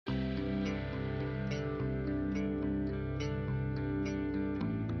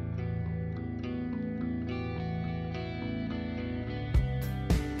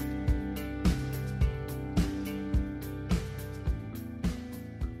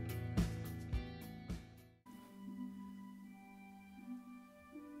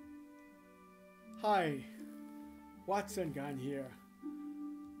Hi, Watson Gan here.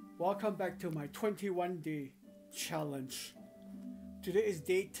 Welcome back to my 21-day challenge. Today is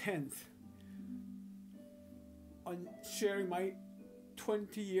day 10th on sharing my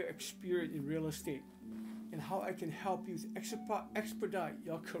 20-year experience in real estate and how I can help you expedite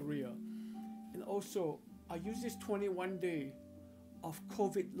your career. And also, I use this 21 day of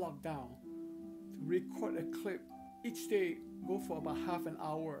COVID lockdown to record a clip each day, go for about half an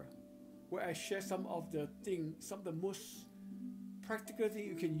hour, where I share some of the most practical things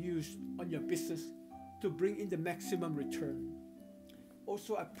you can use on your business to bring in the maximum return.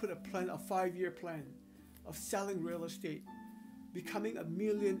 Also, I put a 5-year plan of selling real estate, becoming a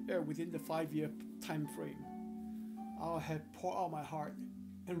millionaire within the 5-year time frame. I have poured out my heart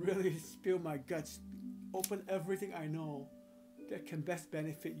and really spill my guts, open everything I know that can best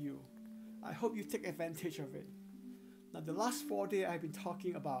benefit you. I hope you take advantage of it. Now, the last 4 days I've been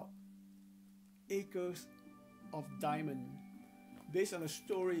talking about Acres of Diamonds, based on a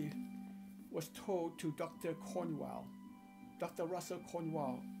story was told to Dr. Russell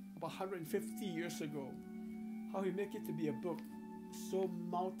Cornwell, about 150 years ago, how he made it to be a book, so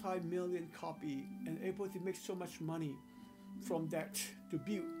multi-million copy, and able to make so much money from that to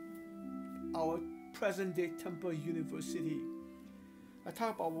build our present-day Temple University. I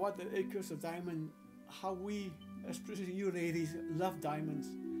talk about what the Acres of Diamond, how we, especially you ladies, love diamonds.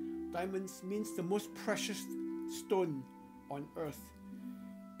 Diamonds means the most precious stone on earth,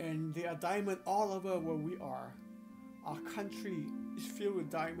 and there are diamonds all over where we are. Our country is filled with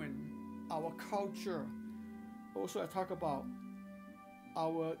diamond. Our culture. Also, I talk about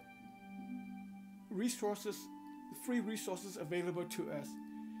our resources, free resources available to us,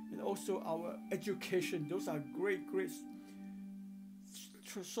 and also our education. Those are great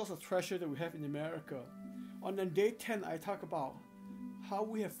source of treasure that we have in America. On the day 10, I talk about how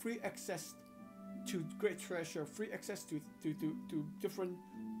we have free access to great treasure, free access to different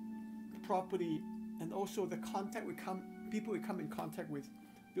property, and also the people we come in contact with.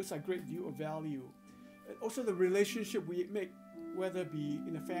 Those are great deal of value. And also the relationship we make, whether it be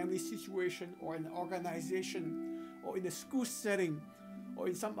in a family situation or in an organization or in a school setting or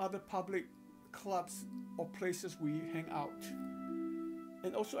in some other public clubs or places we hang out.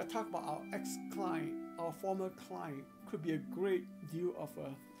 And also I talk about our ex-client, our former client, could be a great deal of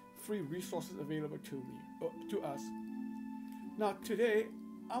free resources available to us. Now today,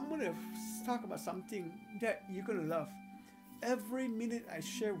 I'm going to talk about something that you're going to love. Every minute I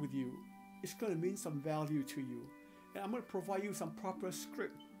share with you is going to mean some value to you. And I'm going to provide you some proper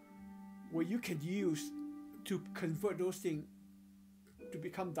script where you can use to convert those things to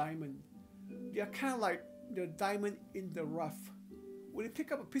become diamond. They are kind of like the diamond in the rough. When you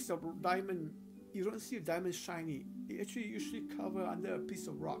pick up a piece of diamond, you don't see a diamond shiny. It actually usually covered under a piece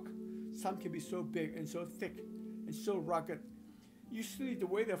of rock. Some can be so big and so thick and so rugged. Usually the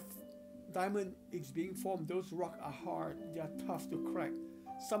way the diamond is being formed, those rocks are hard, they are tough to crack.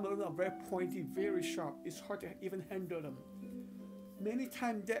 Some of them are very pointy, very sharp. It's hard to even handle them. Many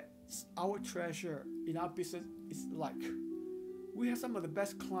times that's our treasure in our business is like. We have some of the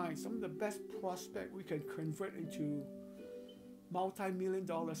best clients, some of the best prospects we can convert into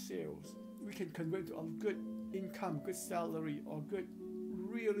multi-million-dollar sales. We can convert to a good income, good salary, or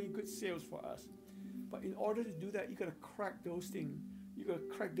really good sales for us. But in order to do that, you gotta crack those things. You gotta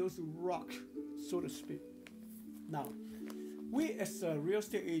crack those rocks, so to speak. Now, we as a real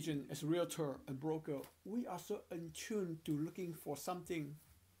estate agent, as a realtor and broker, we are so in tune to looking for something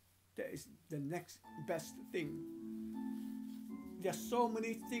that is the next best thing. There are so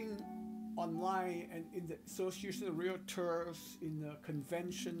many things online and in the association of realtors, in the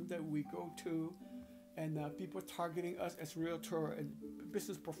convention that we go to, and people targeting us as realtor and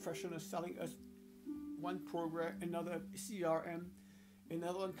business professionals selling us one program, another CRM,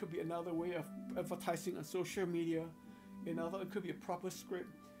 another one could be another way of advertising on social media, another one could be a proper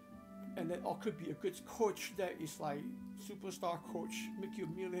script, and then or could be a good coach that is like superstar coach, make you a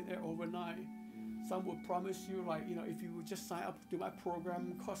millionaire overnight. Some will promise you, like, if you would just sign up to my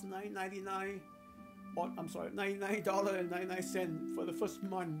program, cost $99.99 for the first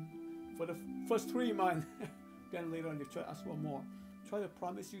month, for the first 3 months. Then later on they try to ask for more. Try to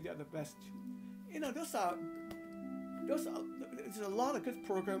promise you they're the best. There's a lot of good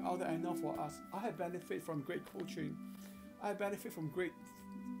programs out there I know for us. I have benefit from great coaching. I benefit from great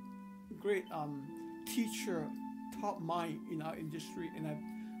teacher, top mind in our industry, and I've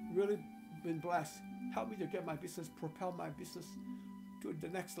really been blessed. Helped me to get my business, propel my business to the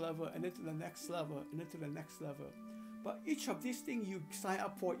next level, and then to the next level, and then to the next level. But each of these things you sign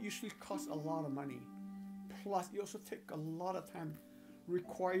up for usually costs a lot of money. Plus, it also takes a lot of time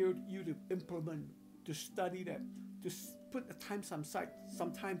require you to implement, to study that, to put the time aside,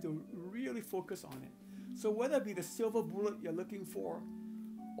 some time to really focus on it. So whether it be the silver bullet you're looking for,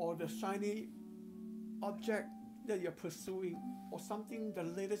 or the shiny object that you're pursuing, or something, the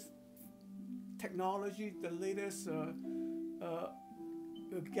latest technology, the latest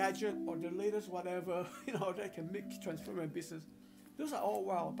gadget, or the latest whatever, that can transform your business. Those are all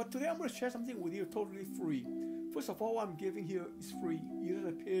well. But today I'm going to share something with you totally free. First of all, what I'm giving here is free. You don't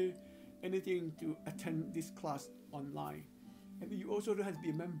have to pay anything to attend this class online. And you also don't have to be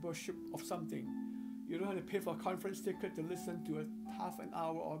a membership of something. You don't have to pay for a conference ticket to listen to a half an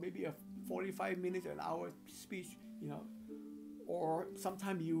hour or maybe a 45 minutes, an hour speech, or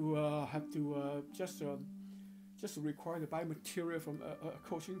sometimes you have to just require to buy material from a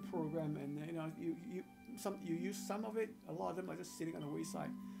coaching program, and you use some of it. A lot of them are just sitting on the wayside.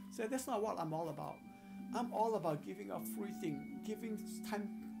 So that's not what I'm all about. I'm all about giving a free thing, giving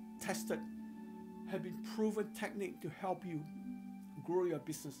time-tested, have been proven technique to help you grow your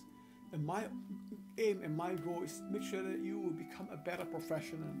business. And my aim and my goal is to make sure that you will become a better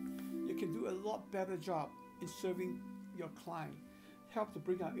professional. You can do a lot better job in serving your client, help to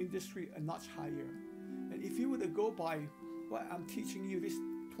bring our industry a notch higher. And if you were to go by what I'm teaching you this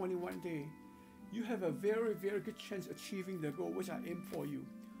 21 day, you have a very, very good chance of achieving the goal which I aim for you,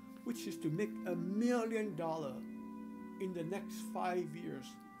 which is to make $1 million in the next 5 years.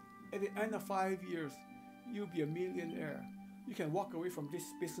 At the end of 5 years, you'll be a millionaire. You can walk away from this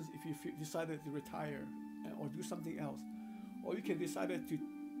business if you decided to retire or do something else. Or you can decide to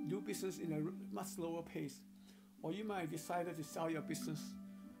do business in a much slower pace. Or you might decide to sell your business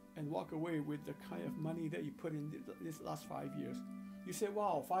and walk away with the kind of money that you put in this last 5 years. You say,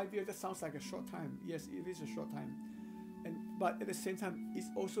 wow, 5 years, that sounds like a short time. Yes, it is a short time. But at the same time, it's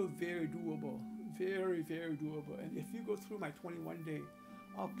also very doable. Very, very doable. And if you go through my 21 day,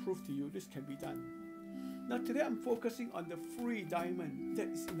 I'll prove to you this can be done. Now today I'm focusing on the free diamond that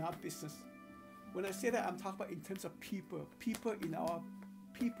is in our business. When I say that, I'm talking about in terms of people in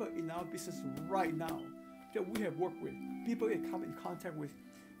our business right now that we have worked with, people you come in contact with,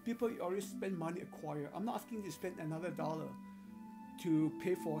 people you already spend money acquire. I'm not asking you to spend another $1 to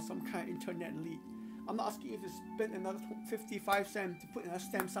pay for some kind of internet lead. I'm not asking you to spend another 55 cents to put in a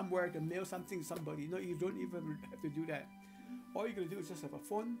stamp somewhere to mail something to somebody. No, you don't even have to do that. All you're going to do is just have a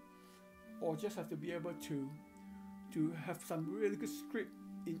phone, or just have to be able to have some really good script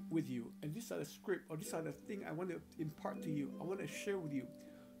with you. And these are the script, or these are the thing I want to impart to you. I want to share with you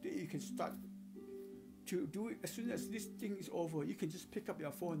that you can start to do it as soon as this thing is over. You can just pick up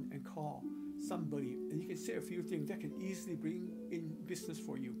your phone and call somebody, and you can say a few things that can easily bring in business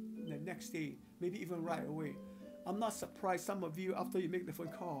for you the next day, maybe even right away. I'm not surprised some of you, after you make the phone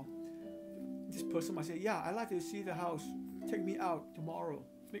call, this person might say, yeah, I'd like to see the house, take me out tomorrow,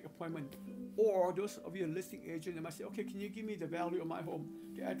 make appointment. Or those of you listing agent, they might say, okay, can you give me the value of my home?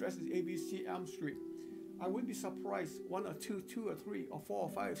 The address is ABC Elm Street. I wouldn't be surprised 1 or 2, 2 or 3 or 4 or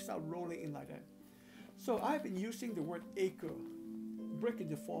 5 start rolling in like that. So I've been using the word acre, break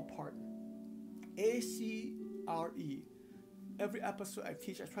into 4 parts. ACRE. Every episode I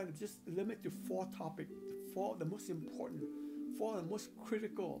teach, I try to just limit to 4 topics, 4 the most important, 4 the most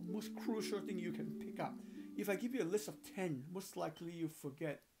critical, most crucial thing you can pick up. If I give you a list of 10, most likely you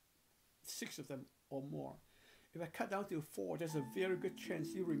forget 6 of them or more. If I cut down to 4, there's a very good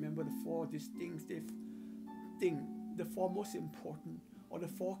chance you remember the 4 distinctive things, the 4 most important, or the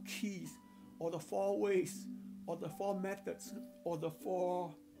 4 keys, or the 4 ways, or the 4 methods, or the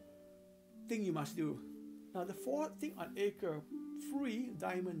 4 things you must do. Now the 4 things on acre, free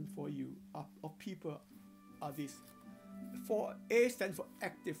diamond for you of people are these. For A stands for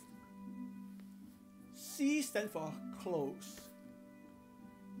active, C stands for close,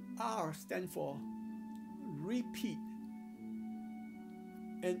 R stands for repeat,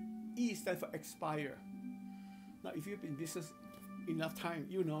 and E stands for expire. Now if you've been in business enough time,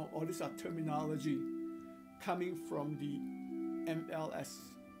 you know all these are terminology coming from the MLS,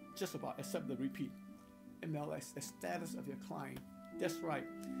 just about except the repeat. MLS, the status of your client. That's right.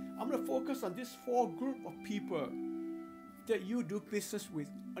 I'm going to focus on this 4 group of people that you do business with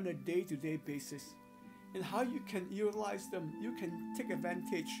on a day-to-day basis, and how you can utilize them. You can take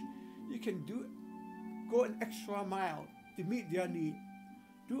advantage. You can go an extra mile to meet their need.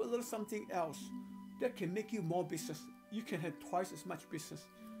 Do a little something else that can make you more business. You can have twice as much business,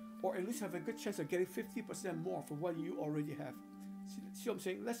 or at least have a good chance of getting 50% more from what you already have. See what I'm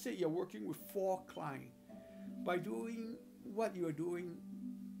saying? Let's say you're working with 4 clients. By doing what you are doing,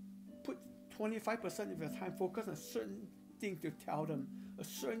 put 25% of your time focus on a certain thing to tell them, a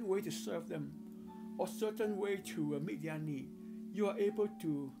certain way to serve them, or certain way to meet their need. you are able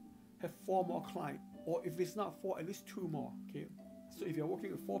to have 4 more clients, or if it's not 4, at least 2 more. Okay, so if you're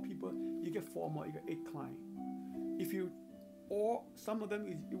working with 4 people, you get 4 more, you get 8 clients. If you, or some of them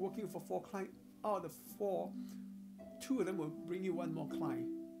is you're working for 4 clients, out of the 4, 2 of them will bring you 1 more client,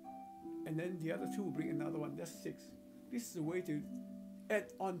 and then the other 2 will bring another one. That's 6. This is a way to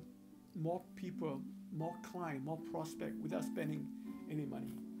add on more people, more client, more prospect without spending any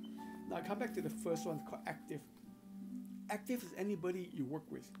money. Now I come back to the first one called active. Active is anybody you work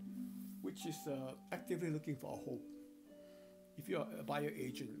with, which is actively looking for a home. If you're a buyer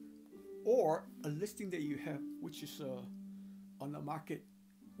agent, or a listing that you have, which is on the market,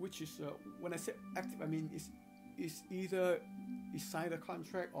 which is when I say active, I mean it's either you sign a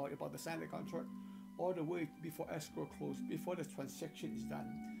contract or about to sign the contract, all the way before escrow close, before the transaction is done.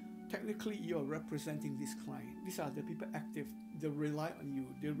 Technically, you're representing this client. These are the people active. They rely on you.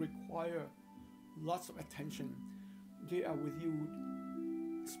 They require lots of attention. They are with you,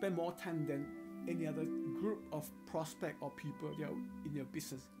 spend more time than any other group of prospect or people that are in your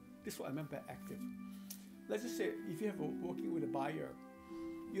business. This is what I meant by active. Let's just say if you have working with a buyer,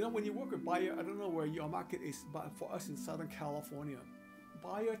 when you work with buyer, I don't know where your market is, but for us in Southern California,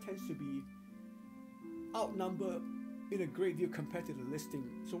 buyer tends to be outnumbered in a great deal compared to the listing.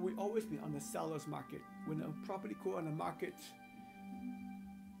 So we always been on the seller's market. When a property go on the market,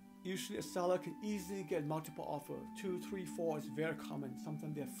 usually a seller can easily get multiple offer. 2, 3, 4 is very common.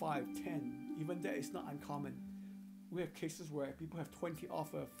 Sometimes they're 5, 10. Even that is not uncommon. We have cases where people have 20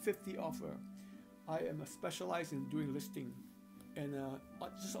 offer, 50 offer. I am specialized in doing listing. And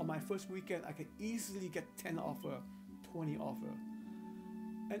just on my first weekend, I can easily get 10 offer, 20 offer.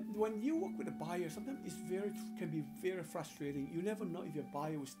 And when you work with a buyer, sometimes can be very frustrating. You never know if your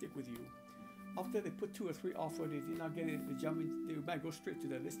buyer will stick with you. After they put 2 or 3 offers, they did not get it, they might go straight to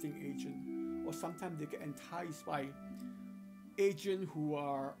the listing agent. Or sometimes they get enticed by agents who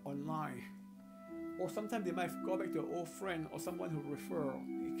are online. Or sometimes they might go back to an old friend or someone who refer.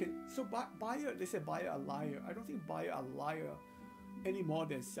 Buyer, they say buyer a liar. I don't think buyer a liar any more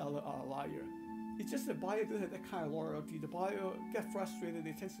than seller are a liar. It's just the buyer doesn't have that kind of loyalty. The buyer get frustrated.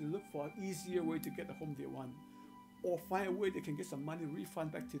 They tend to look for an easier way to get the home they want, or find a way they can get some money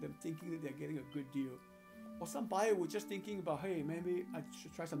refund back to them, thinking that they're getting a good deal. Or some buyer was just thinking about, hey, maybe I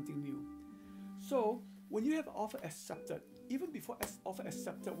should try something new. So when you have an offer accepted, even before offer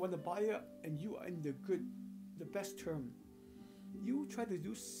accepted, when the buyer and you are in the best term, you try to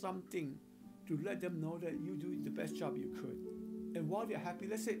do something to let them know that you do the best job you could. And while they're happy,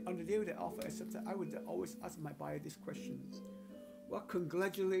 let's say on the day the offer accepted, I would always ask my buyer this question. Well,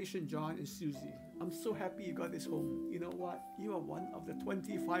 congratulations, John and Susie. I'm so happy you got this home. You know what? You are one of the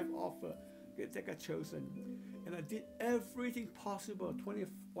 25 offer that got chosen. And I did everything possible,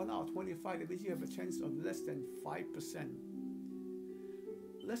 1 out of 25, that means you have a chance of less than 5%.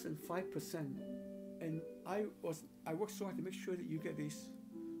 Less than 5%. And I worked so hard to make sure that you get this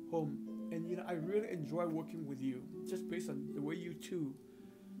home. And I really enjoy working with you, just based on the way you do,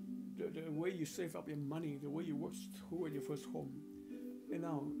 the way you save up your money, the way you work toward your first home. And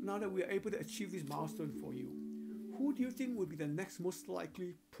now that we are able to achieve this milestone for you, who do you think would be the next most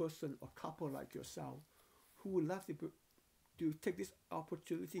likely person or couple like yourself who would love to take this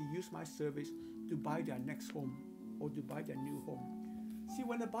opportunity, use my service to buy their next home or to buy their new home? See,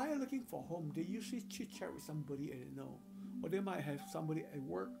 when a buyer looking for a home, they usually chit-chat with somebody and they know. Or they might have somebody at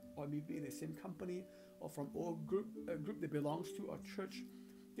work, or maybe in the same company, or from a group they belongs to, or church.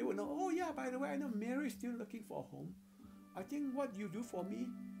 They will know, oh yeah, by the way, I know Mary is still looking for a home. I think what you do for me,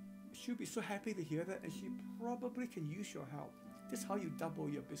 she'll be so happy to hear that, and she probably can use your help. That's how you double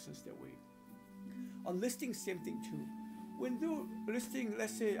your business that way. On listing, same thing too. When you listing,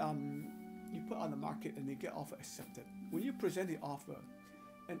 let's say you put on the market and they get offer accepted. When you present the offer,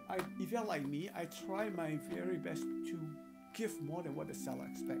 and if you're like me, I try my very best to give more than what the seller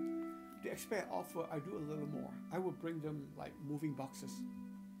expects. They expect an offer, I do a little more. I will bring them like moving boxes,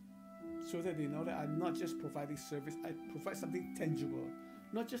 so that they know that I'm not just providing service, I provide something tangible.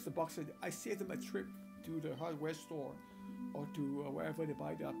 Not just the boxes, I save them a trip to the hardware store or to wherever they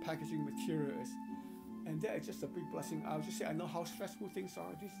buy their packaging materials. And that is just a big blessing. I'll just say, I know how stressful things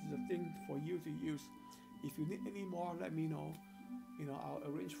are. This is a thing for you to use. If you need any more, let me know. I'll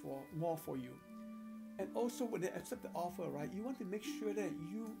arrange for more for you. And also when they accept the offer, right, you want to make sure that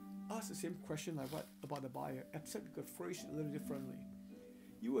you ask the same question like what about the buyer, except you could phrase it a little differently.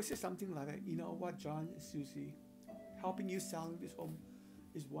 You will say something like that, you know what, John and Susie, helping you selling this home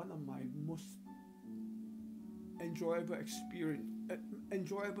is one of my most enjoyable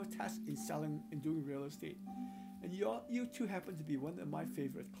task in selling and doing real estate. And you two happen to be one of my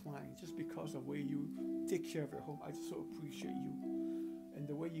favorite clients just because of the way you take care of your home. I just so appreciate you. And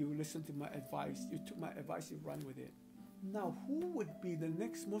the way you listen to my advice, you took my advice, you run with it. Now, who would be the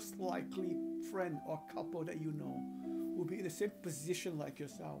next most likely friend or couple that you know who will be in the same position like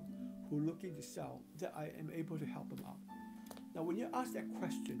yourself, who are looking to sell, that I am able to help them out? Now, when you ask that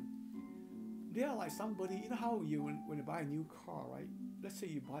question, they are like somebody, you know how you, when you buy a new car, right? Let's say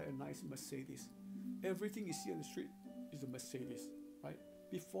you buy a nice Mercedes. Everything you see on the street is a Mercedes, right?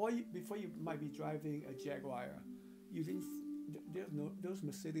 Before you might be driving a Jaguar, you didn't, those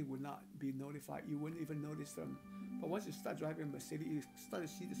Mercedes would not be notified. You wouldn't even notice them. But once you start driving a Mercedes, you start to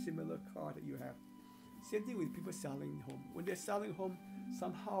see the similar car that you have. Same thing with people selling home. When they're selling home,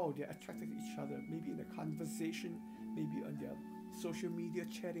 somehow they're attracted to each other, maybe in a conversation, maybe on their social media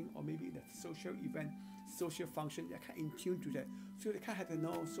chatting, or maybe in a social event, social function. They're kind of in tune to that. So they kind of have to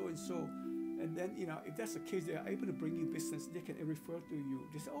know so and so. And then, you know, if that's the case, they are able to bring you business. They can refer to you.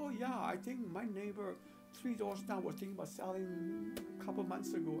 They say, oh yeah, I think my neighbor 3 doors down was thinking about selling a couple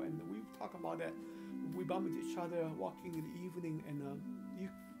months ago, and we talk about that. We bump into each other walking in the evening, and you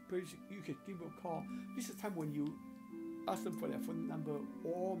could give them a call. This is the time when you ask them for their phone number,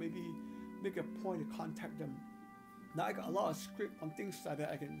 or maybe make a point to contact them. Now I got a lot of script on things like that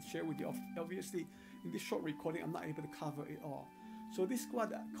I can share with you. Obviously, in this short recording, I'm not able to cover it all. So this is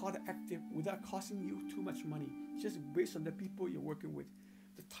what I call the active without costing you too much money, just based on the people you're working with.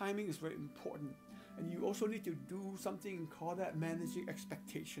 The timing is very important. And you also need to do something called that managing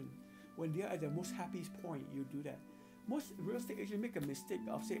expectation. When they're at their most happiest point, you do that. Most real estate agents make a mistake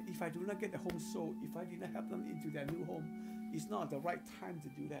of saying, if I do not get the home sold, if I did not help them into their new home, it's not the right time to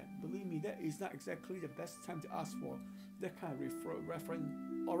do that. Believe me, that is not exactly the best time to ask for that kind of reference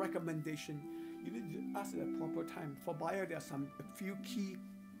or recommendation. You need to ask at the proper time. For buyer, there are a few key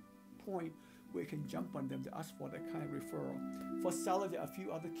points where you can jump on them to ask for that kind of referral. For seller, there are a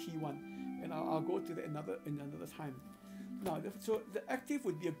few other key ones, and I'll go to that another time. Now, so the active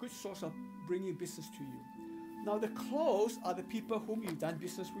would be a good source of bringing business to you. Now, the close are the people whom you've done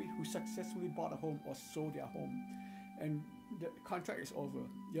business with, who successfully bought a home or sold their home, and the contract is over.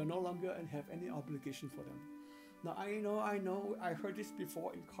 You're no longer and have any obligation for them. Now, I know, I heard this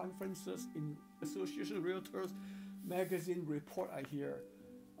before in conferences, in Association of Realtors magazine report I hear.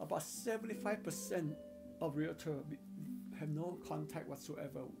 About 75% of realtors have no contact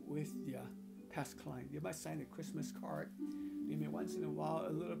whatsoever with their past client. They might sign a Christmas card. They may once in a while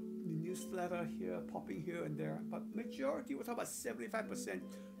a little newsletter here, popping here and there. But majority, we're talking about 75%,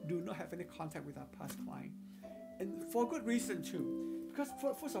 do not have any contact with our past client. And for good reason too. Because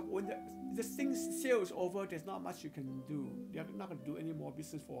first of all, when the sale is over, there's not much you can do. They're not going to do any more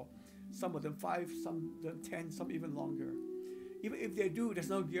business for some of them 5, some of them 10, some even longer. Even if they do, there's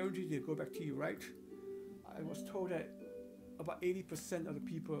no guarantee they'll go back to you, right? I was told that about 80% of the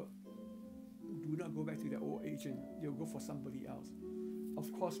people do not go back to their old agent. They'll go for somebody else.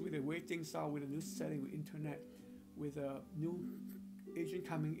 Of course, with the way things are, with a new setting, with internet, with a new agent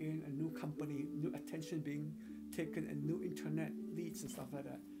coming in, a new company, new attention being taken, and new internet leads and stuff like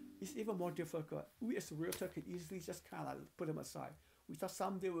that, it's even more difficult. We as a realtor can easily just kind of like put them aside. We thought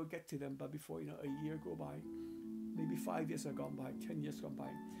someday we'll get to them, but before a year go by, maybe 5 years have gone by, 10 years gone by.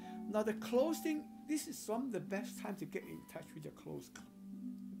 Now the closing, this is some of the best time to get in touch with your close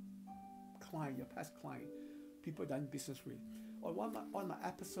client, your past client, people done business with. On my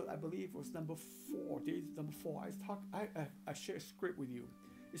episode, I believe it was number 4, I share a script with you.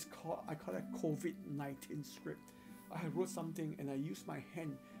 I call it COVID-19 script. I wrote something and I used my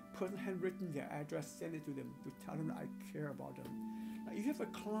handwritten their address, send it to them to tell them that I care about them. Now, if you have a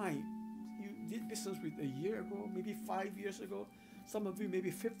client you did business with a year ago, maybe 5 years ago, some of you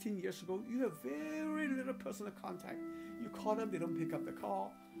maybe 15 years ago, you have very little personal contact. You call them, they don't pick up the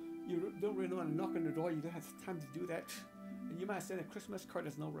call. You don't really want to knock on the door, you don't have time to do that. And you might send a Christmas card,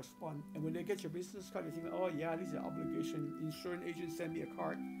 there's no response. And when they get your business card, they think, oh yeah, this is an obligation. Insurance agent send me a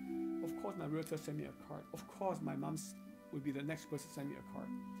card. Of course my realtor send me a card. Of course my mom's would be the next person to send me a card.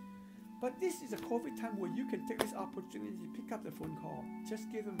 But this is a COVID time where you can take this opportunity to pick up the phone call.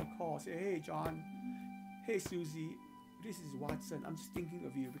 Just give them a call. Say, hey John, hey Susie, this is Watson. I'm just thinking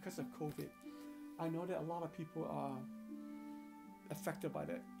of you because of COVID. I know that a lot of people are affected by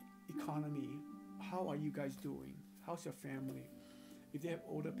the economy. How are you guys doing? How's your family? If they have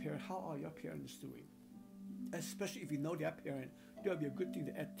older parents, how are your parents doing? Especially if you know their parent, that would be a good thing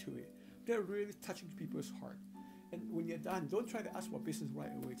to add to it. They're really touching people's heart. And when you're done, don't try to ask for business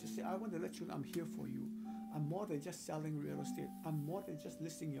right away. Just say, I want to let you know I'm here for you. I'm more than just selling real estate. I'm more than just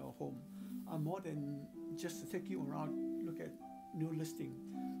listing your home. I'm more than just to take you around, look at new listing.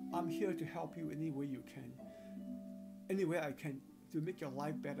 I'm here to help you any way you can. any way I can to make your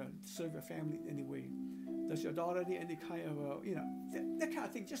life better, serve your family in any way. Does your daughter need any kind of, that kind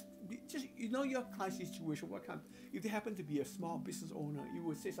of thing? Just you know your client situation. What kind? If they happen to be a small business owner, you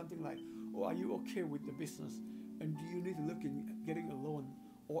would say something like, "Oh, are you okay with the business? And do you need to look in getting a loan?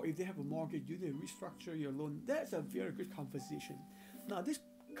 Or if they have a mortgage, you need to restructure your loan." That's a very good conversation. Now, this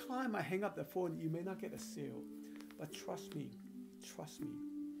client might hang up the phone. You may not get a sale, but trust me,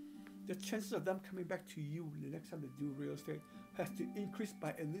 the chances of them coming back to you the next time they do real estate has to increase by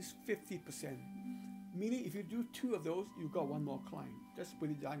at least 50%. Meaning, if you do 2 of those, you got 1 more client. That's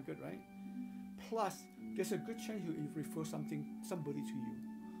pretty darn good, right? Plus, there's a good chance you refer somebody to you.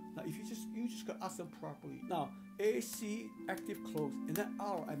 Now, if you just got to ask them properly. Now, AC, active close, and that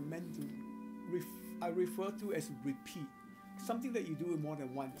R I meant to I refer to as repeat, something that you do more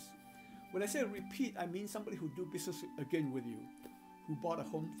than once. When I say repeat, I mean somebody who do business again with you, who bought a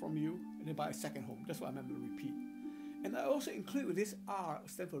home from you and then buy a second home. That's what I meant by repeat. And I also include with this R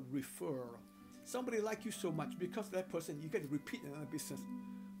stand for refer. Somebody like you so much because of that person, you get to repeat another business,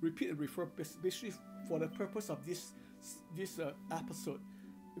 repeat and refer basically for the purpose of this episode.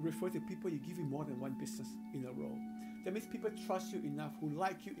 Refer to people you give you more than 1 business in a row. That means people trust you enough, who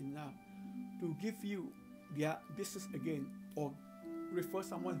like you enough to give you their business again, or refer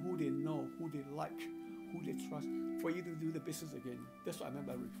someone who they know, who they like, who they trust, for you to do the business again. That's what I meant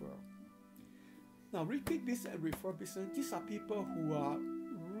by referral. Now, repeat business and refer business, these are people who are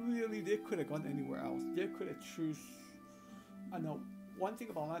really, they could have gone anywhere else. They could have choose. I know one thing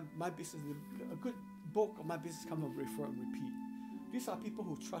about my business, a good bulk of my business comes from refer and repeat. These are people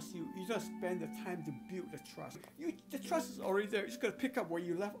who trust you. You just spend the time to build the trust. The trust is already there. You just got to pick up where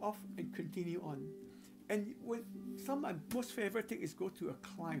you left off and continue on. And when my most favorite thing is go to a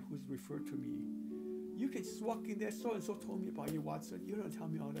client who's referred to me. You can just walk in there, so and so told me about you, Watson. You don't tell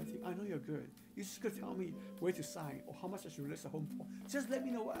me all that thing. I know you're good. You just gotta tell me where to sign or how much I should release a home for. Just let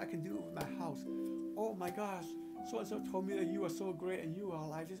me know what I can do with my house. Oh my gosh, so and so told me that you are so great and you are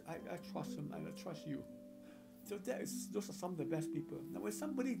like this. I trust him and I trust you. So those are some of the best people. Now, when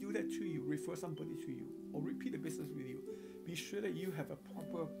somebody do that to you, refer somebody to you, or repeat the business with you, be sure that you have a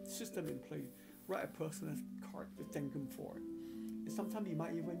proper system in place. Write a personal card to thank them for it. And sometimes you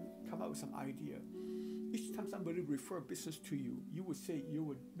might even come up with some idea. Each time somebody refer business to you, you would say you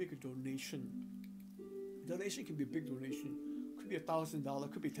would make a donation. Donation can be a big donation. Could be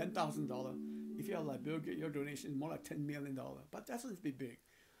 $1,000, could be $10,000. If you're like Bill Gates, your donation is more like $10 million. But that doesn't be big.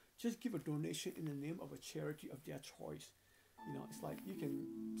 Just give a donation in the name of a charity of their choice. It's like you can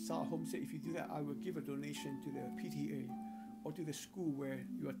sell a home. Say, if you do that, I will give a donation to the PTA or to the school where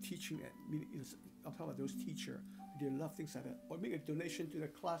you are teaching at. I'm talking about those teachers. They love things like that. Or make a donation to the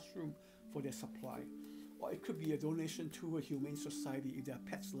classroom for their supply. Or it could be a donation to a humane society if they're a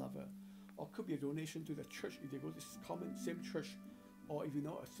pets lover. Or it could be a donation to the church if they go to the same church. Or if you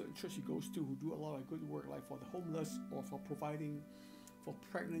know a certain church he goes to who do a lot of good work, like for the homeless or for providing for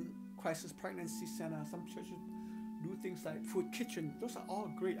crisis pregnancy center. Some churches do things like food kitchen. Those are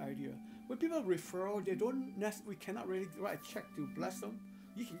all great ideas. When people refer, we cannot really write a check to bless them.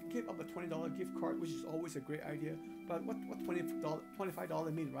 You can give up a $20 gift card, which is always a great idea. But what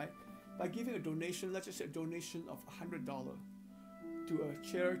 $25 mean, right? By giving a donation, let's just say a donation of $100 to a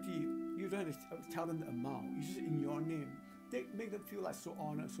charity, you don't have to tell them the amount. You just in your name. They make them feel like so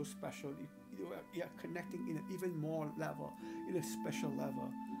honored, so special. You're connecting in an even more level, in a special level.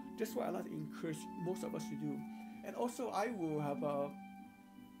 That's what I like to encourage most of us to do. And also, I will have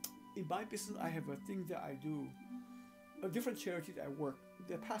in my business, I have a thing that I do, a different charity that I work.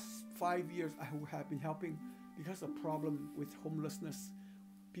 The past 5 years, I have been helping because of problem with homelessness.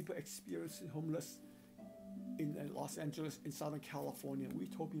 People experiencing homeless in Los Angeles, in Southern California. We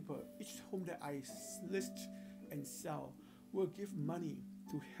told people each home that I list and sell will give money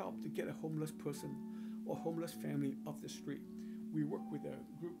to help to get a homeless person or homeless family off the street. We work with a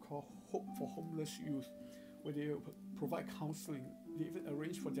group called Hope for Homeless Youth, where they provide counseling. They even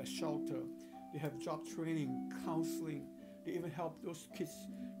arrange for their shelter. They have job training, counseling. They even help those kids,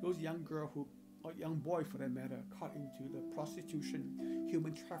 those young girls or young boy for that matter, caught into the prostitution,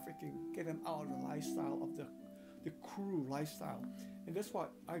 human trafficking, get them out of the lifestyle of the cruel lifestyle. And that's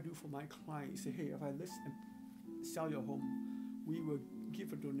what I do for my clients. Say, hey, if I list and sell your home, we will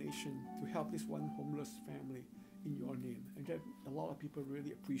give a donation to help this one homeless family in your name. And that a lot of people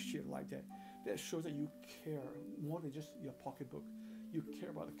really appreciate like that. That shows that you care more than just your pocketbook. You care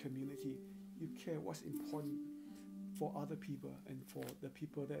about the community. You care what's important for other people and for the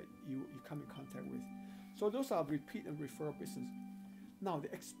people that you come in contact with. So those are repeat and refer business. Now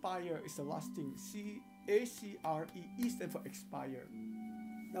the expire is the last thing. ACRE, E stands for expire.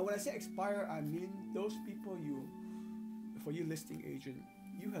 Now when I say expire, I mean those people for you listing agent,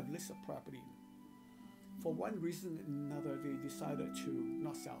 you have listed property. For one reason or another, they decided to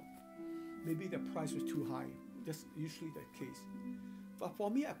not sell. Maybe the price was too high. That's usually the case. But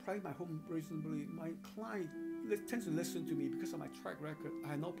for me, I price my home reasonably. My client tends to listen to me because of my track record. I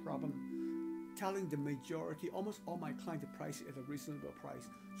have no problem telling the majority, almost all my clients, to price it at a reasonable price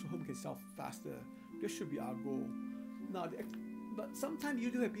so home can sell faster. This should be our goal. Now, but sometimes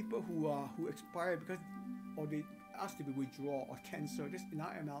you do have people who expire because, or they ask to be withdraw or cancel. This in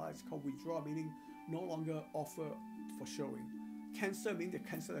our MLS it's called withdraw, meaning no longer offer for showing. Cancel means they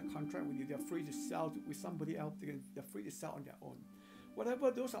cancel the contract with you. They're free to sell with somebody else. They're free to sell on their own.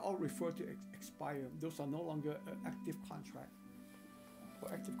 Whatever, those are all referred to expire. Those are no longer an active contract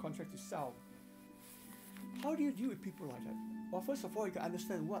or active contract to sell. How do you deal with people like that? Well, first of all, you can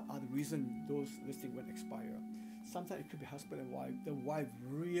understand what are the reasons those listings will expire. Sometimes it could be husband and wife. The wife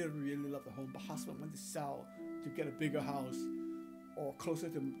really, really love the home, but husband wants to sell to get a bigger house or closer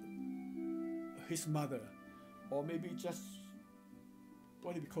to his mother, or maybe just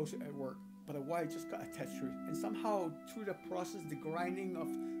want to be closer at work. But the wife just got attached to it, and somehow through the process, the grinding of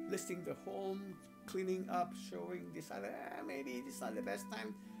listing the home, cleaning up, showing, decided maybe this is not the best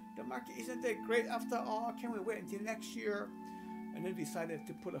time. The market isn't that great after all. Can we wait until next year? And then decided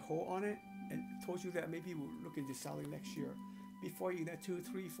to put a hold on it and told you that maybe we'll look into selling next year. Before you know, 2,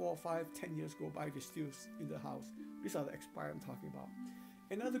 3, 4, 5, 10 years go by, they're still in the house. These are the expire I'm talking about.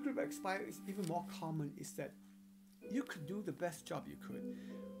 Another group of expire is even more common, is that you could do the best job you could.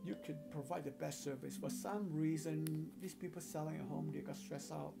 You could provide the best service. For some reason, these people selling a home, they got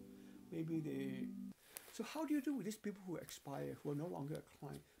stressed out. Maybe they... So how do you do with these people who expire, who are no longer a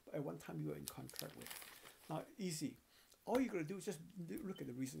client, but at one time you were in contract with? Now, easy. All you got to do is just look at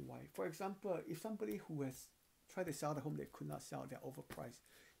the reason why. For example, if somebody who has tried to sell the home, they could not sell, they're overpriced,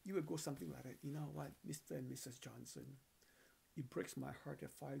 you would go something like that. You know what, Mr. and Mrs. Johnson, it breaks my heart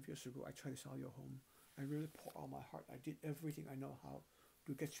that 5 years ago I tried to sell your home. I really poured out my heart. I did everything I know how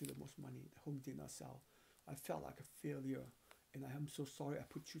to get you the most money. The home did not sell. I felt like a failure, and I am so sorry I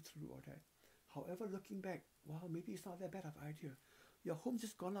put you through all that. However, looking back, wow, maybe it's not that bad of an idea. Your home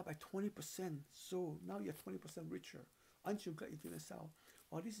just gone up by 20%, so now you're 20% richer. Aren't you glad you didn't sell?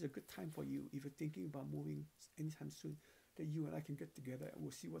 Well, this is a good time for you if you're thinking about moving anytime soon, that you and I can get together and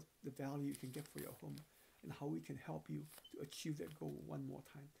we'll see what the value you can get for your home and how we can help you to achieve that goal one more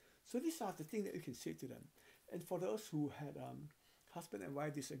time. So these are the things that you can say to them. And for those who had husband and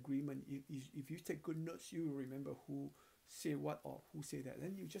wife disagreement, if you take good notes, you will remember who say what or who say that.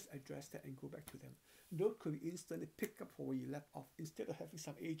 Then you just address that and go back to them. Note could instantly pick up where you left off. Instead of having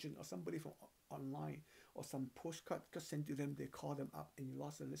some agent or somebody from online or some postcard just sent to them, they call them up and you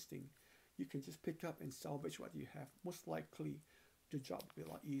lost the listing. You can just pick up and salvage what you have. Most likely, the job will be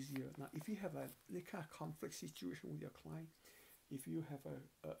a lot easier. Now, if you have any kind of conflict situation with your client, if you have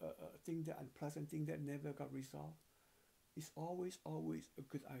a thing that unpleasant thing that never got resolved, it's always a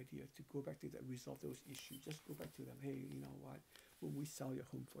good idea to go back to that, resolve those issues. Just go back to them. Hey, you know what? When we sell your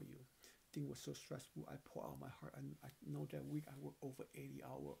home for you, thing was so stressful. I pour out my heart, and I know that week I worked over 80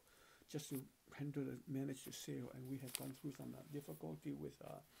 hours just to manage the sale, and we have gone through some difficulty with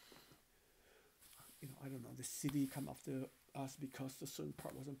I don't know, the city come after us because the certain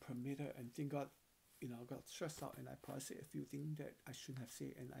part wasn't permitted, and thing got stressed out, and I probably said a few things that I shouldn't have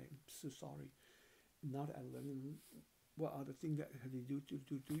said, and I'm so sorry. Now that I'm learning what are the things that you do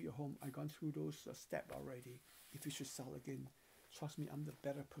to do your home, I've gone through those steps already. If you should sell again, trust me, I'm the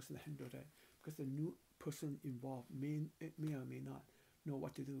better person to handle that, because the new person involved may or may not know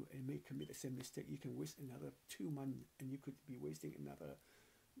what to do and may commit the same mistake. You can waste another 2 months, and you could be wasting another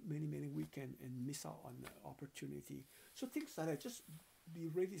many weekends and miss out on the opportunity. So things like that, just be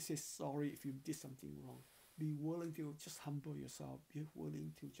ready to say sorry if you did something wrong. Be willing to just humble yourself. Be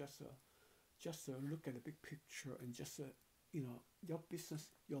willing to just look at the big picture, and just your business,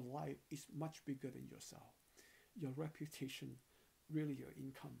 your life is much bigger than yourself. Your reputation, really your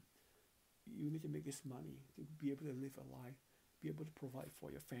income. You need to make this money to be able to live a life, be able to provide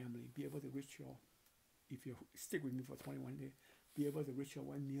for your family, be able to reach your, if you stick with me for 21 days, be able to reach your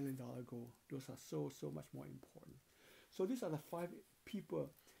 $1 million goal. Those are so much more important. So these are the 4 people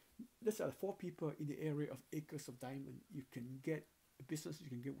in the area of Acres of Diamonds. You can get a business you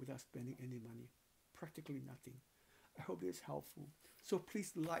can get without spending any money, practically nothing. I hope this is helpful. So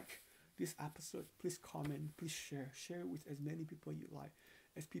please like this episode, please comment, please share it with as many people you like,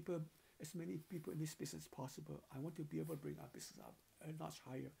 as many people in this business as possible. I want to be able to bring our business up a notch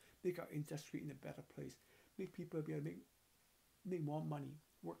higher, make our industry in a better place, make people be able to make more money,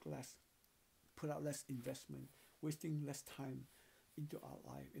 work less, put out less investment, wasting less time into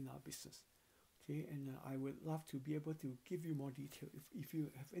our life, in our business. Okay, and I would love to be able to give you more detail. If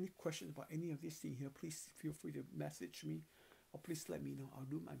you have any questions about any of these things here, please feel free to message me, or please let me know. I'll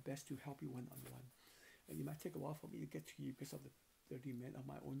do my best to help you one-on-one. And it might take a while for me to get to you because of the demand of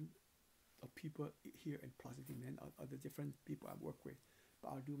my own of people here, and plus the demand of the different people I work with. But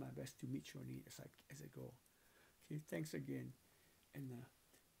I'll do my best to meet your need as I go. Okay, thanks again, and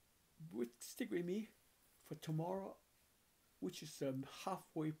stick with me for tomorrow, which is the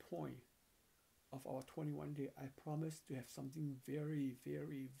halfway point of our 21 day. I promise to have something very,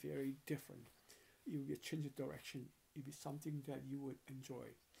 very, very different. It will be a change of direction. It will be something that you would enjoy.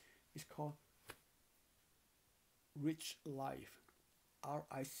 It's called Rich Life.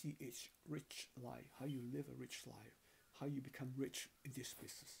 RICH, Rich Life. How you live a rich life. How you become rich in this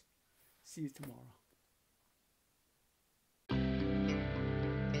business. See you tomorrow.